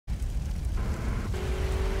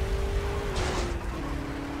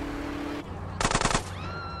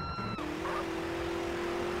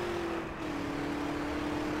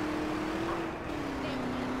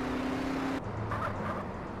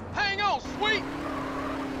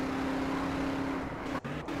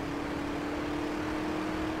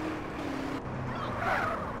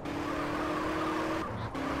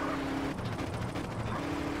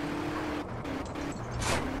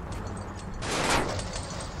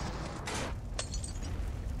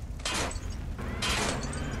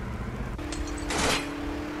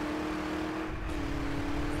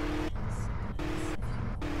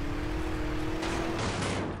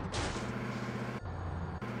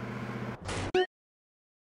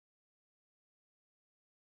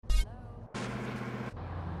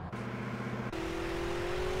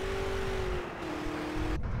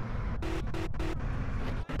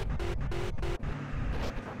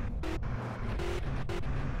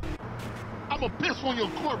I'ma piss on your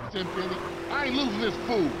corpse, Tenpenny. I ain't losing this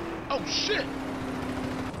fool. Oh, shit!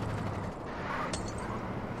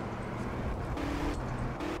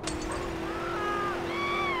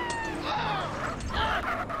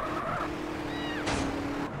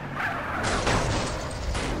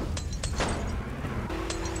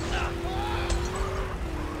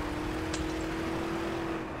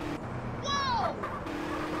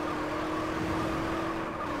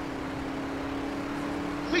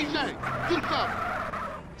 CJ, do something.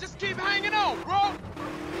 Just keep hanging on, bro.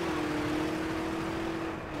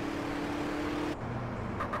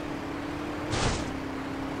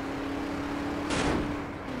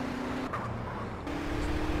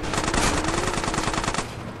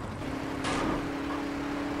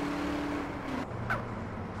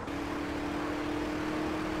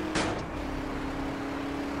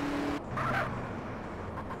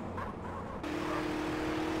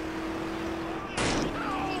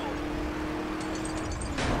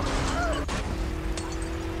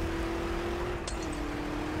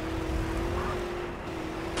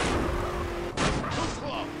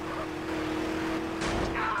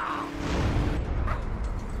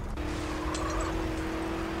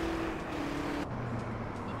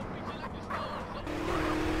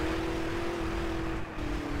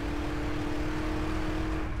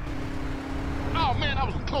 Man, that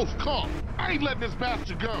was a close call. I ain't letting this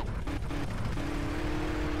bastard go.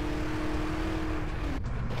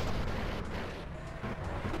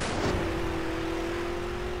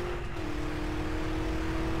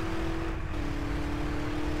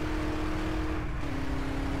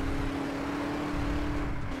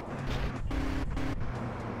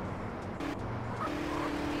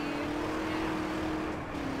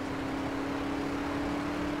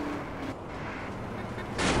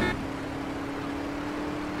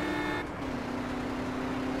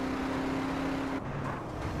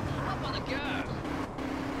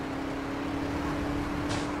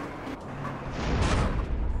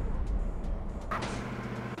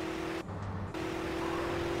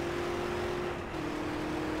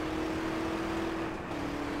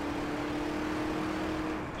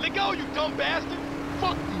 Let go, you dumb bastard!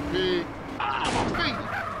 Fuck you, pig. Ah, my finger.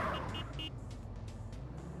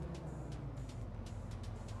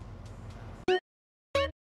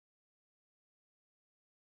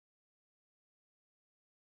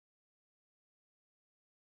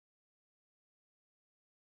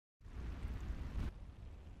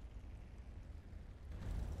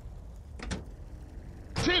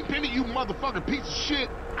 Tenpenny, you motherfucking piece of shit.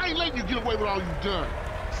 I ain't letting you get away with all you done.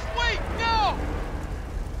 Wait, no!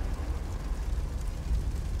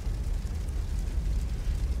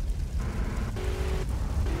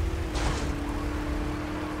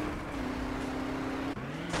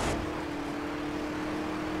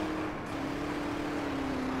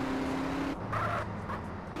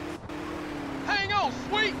 Hang on,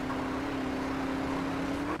 sweet!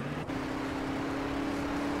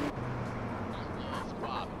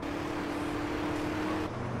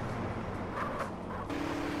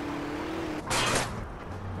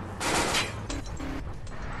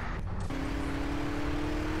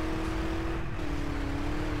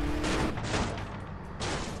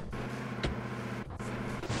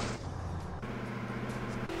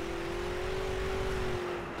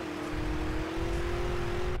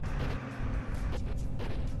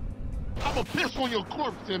 I'ma piss on your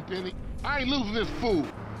corpse, Tenpenny. I ain't losing this fool.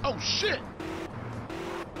 Oh, shit!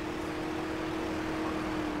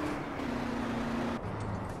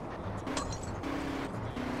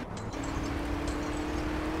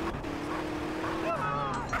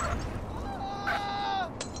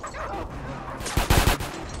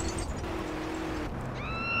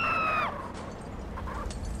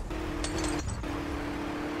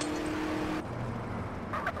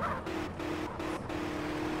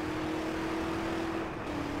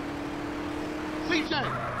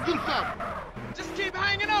 CJ, do something. Just keep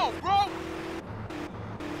hanging on, bro!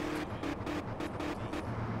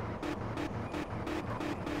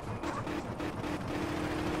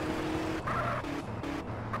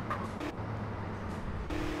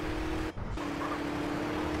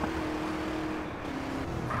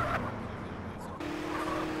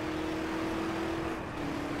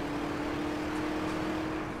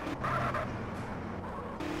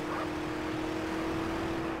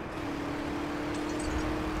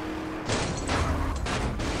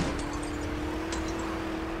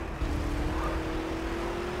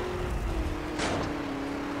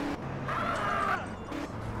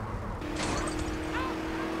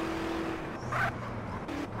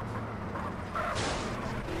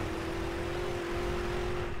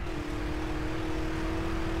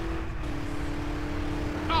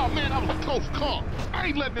 Oh man, that was a close call. I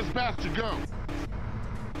ain't letting this bastard go.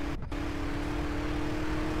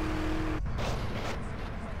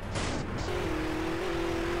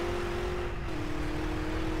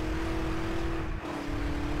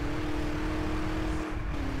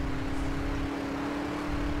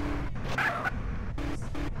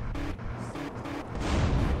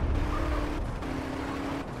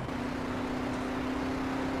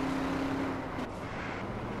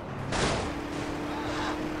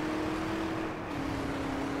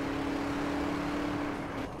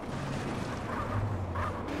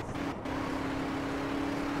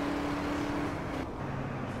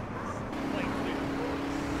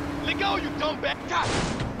 Let go, you dumb bat. God.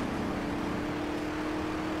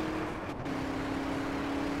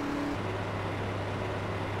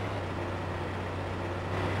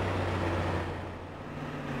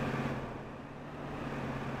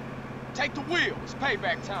 Take the wheel. It's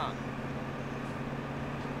payback time.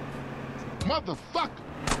 Motherfucker!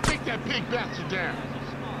 Take that big bastard down.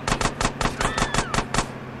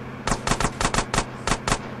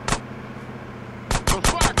 Those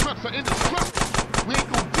fire trucks are indestructible. We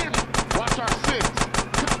ain't gonna get it. Watch our six.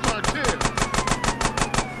 Cops our 10.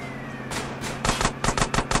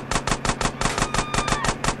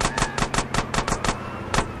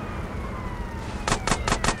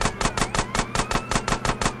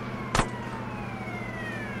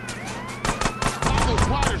 All those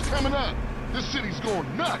riders coming up. This city's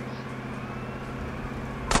going nuts.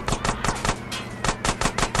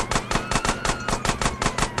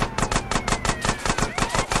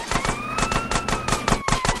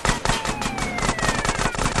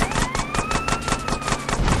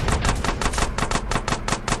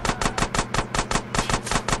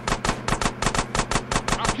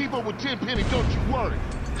 Keep up with Tenpenny, don't you worry.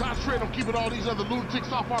 Concentrate on keeping all these other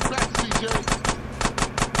lunatics off our backs, CJ.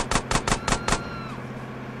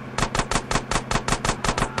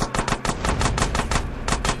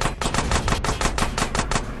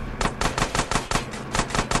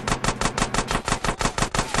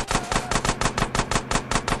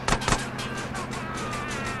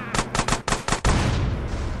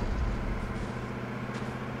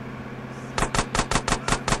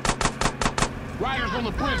 Riders on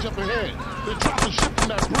the bridge up ahead. They're dropping shit from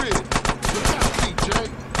that bridge. Look out,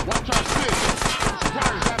 CJ. Watch our six. Some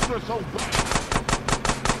riders after us hold back.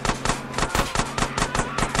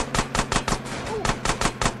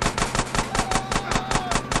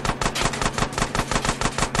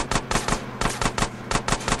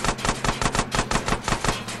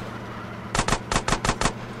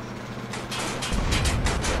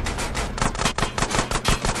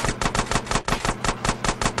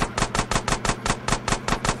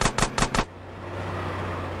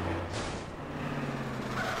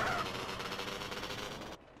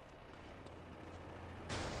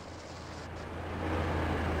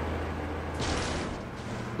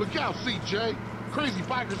 Look out, CJ. Crazy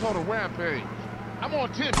bikers on a rampage. I'm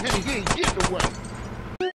on Tenpenny, he ain't getting away.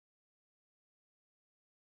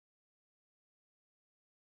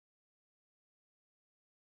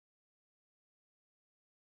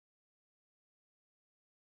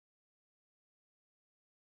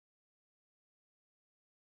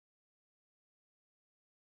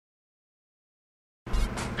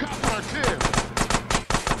 Cops on our 10.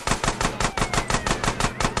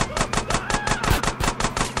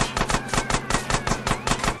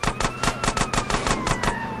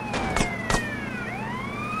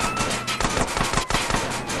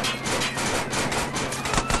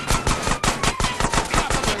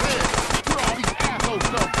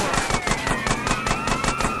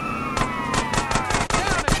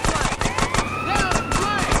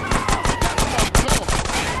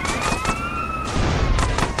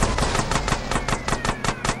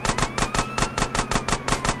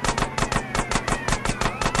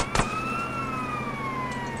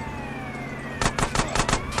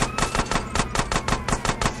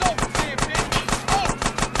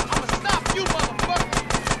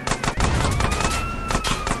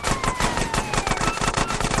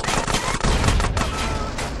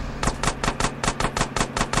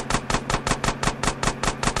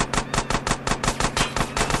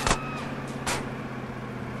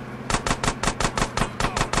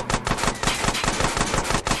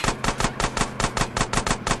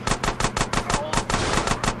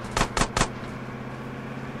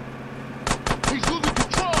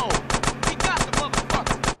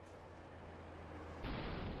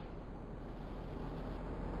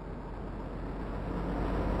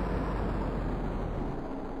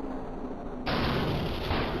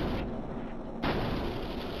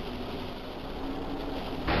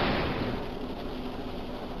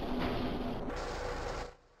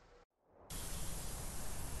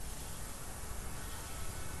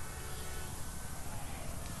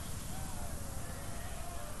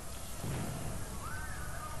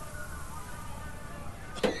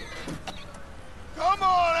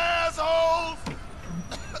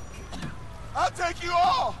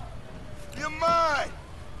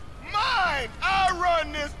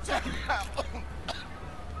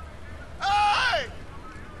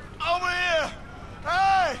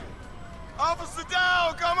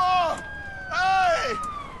 down, come on! Hey!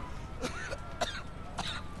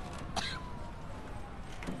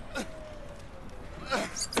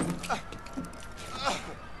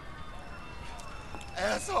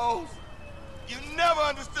 Assholes! You never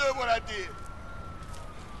understood what I did.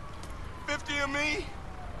 50 of me,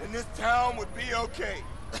 and this town would be okay.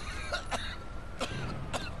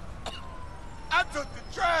 I took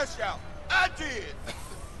the trash out. I did.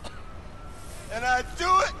 And I'd do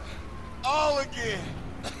it all again.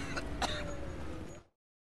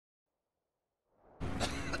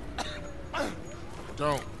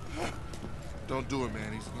 Don't do it,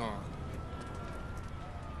 man. He's gone.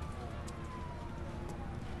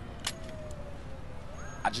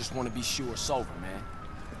 I just want to be sure it's over, man.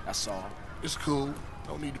 That's all. It's cool.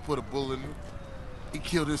 Don't need to put a bullet in him. He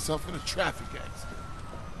killed himself in a traffic accident.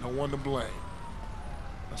 No one to blame.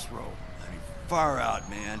 Let's roll. I mean, far out,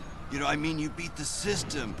 man. You know, I mean, you beat the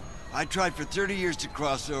system. I tried for 30 years to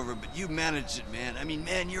cross over, but you managed it, man. I mean,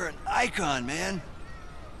 man, you're an icon, man.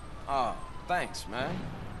 Oh, thanks, man.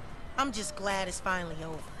 I'm just glad it's finally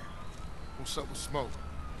over. What's up with Smoke?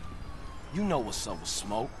 You know what's up with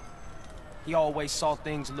Smoke. He always saw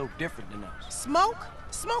things a little different than us. Smoke?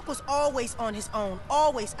 Smoke was always on his own,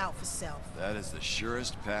 always out for self. That is the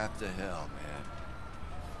surest path to hell, man.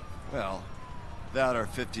 Well, without our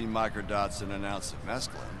 15 microdots and an ounce of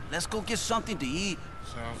mescaline, let's go get something to eat.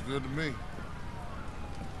 Sounds good to me.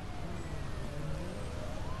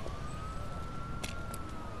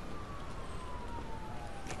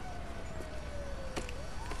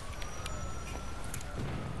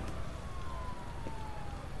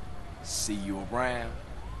 See you around,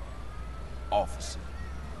 officer.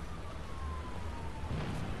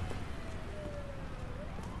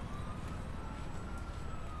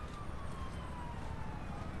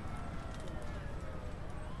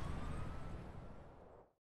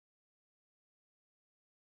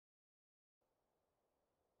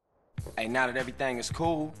 Hey, now that everything is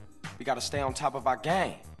cool, we gotta stay on top of our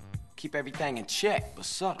game. Keep everything in check, but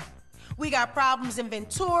subtle. We got problems in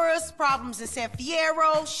Venturas, problems in San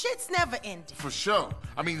Fierro. Shit's never ending. For sure.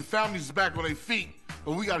 I mean, the family's back on their feet,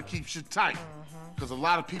 but we gotta keep shit tight. Because a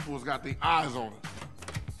lot of people has got their eyes on us.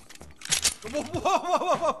 Whoa, whoa, whoa,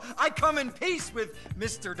 whoa, whoa! I come in peace with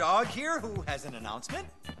Mr. Dog here, who has an announcement.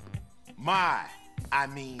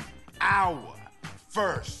 Our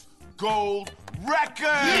first gold record!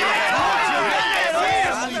 Yeah,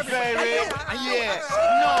 baby! Yeah, you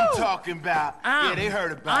know I'm talking about. Yeah, they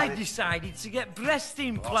heard about I it. decided to get breast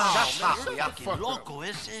implants.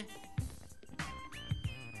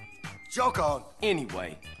 Joke on.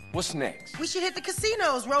 Anyway, what's next? We should hit the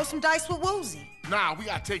casinos, roll some dice with Woozie. Nah, we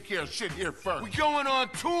gotta take care of shit here first. We going on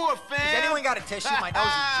tour, fam! Has anyone got a tissue? My nose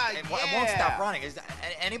is, it won't stop running. Is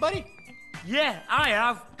anybody? Yeah, I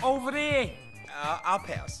have. Over there. I'll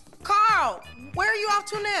pass. Carl, where are you off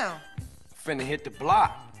to now? Finna hit the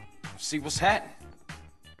block. See what's happening.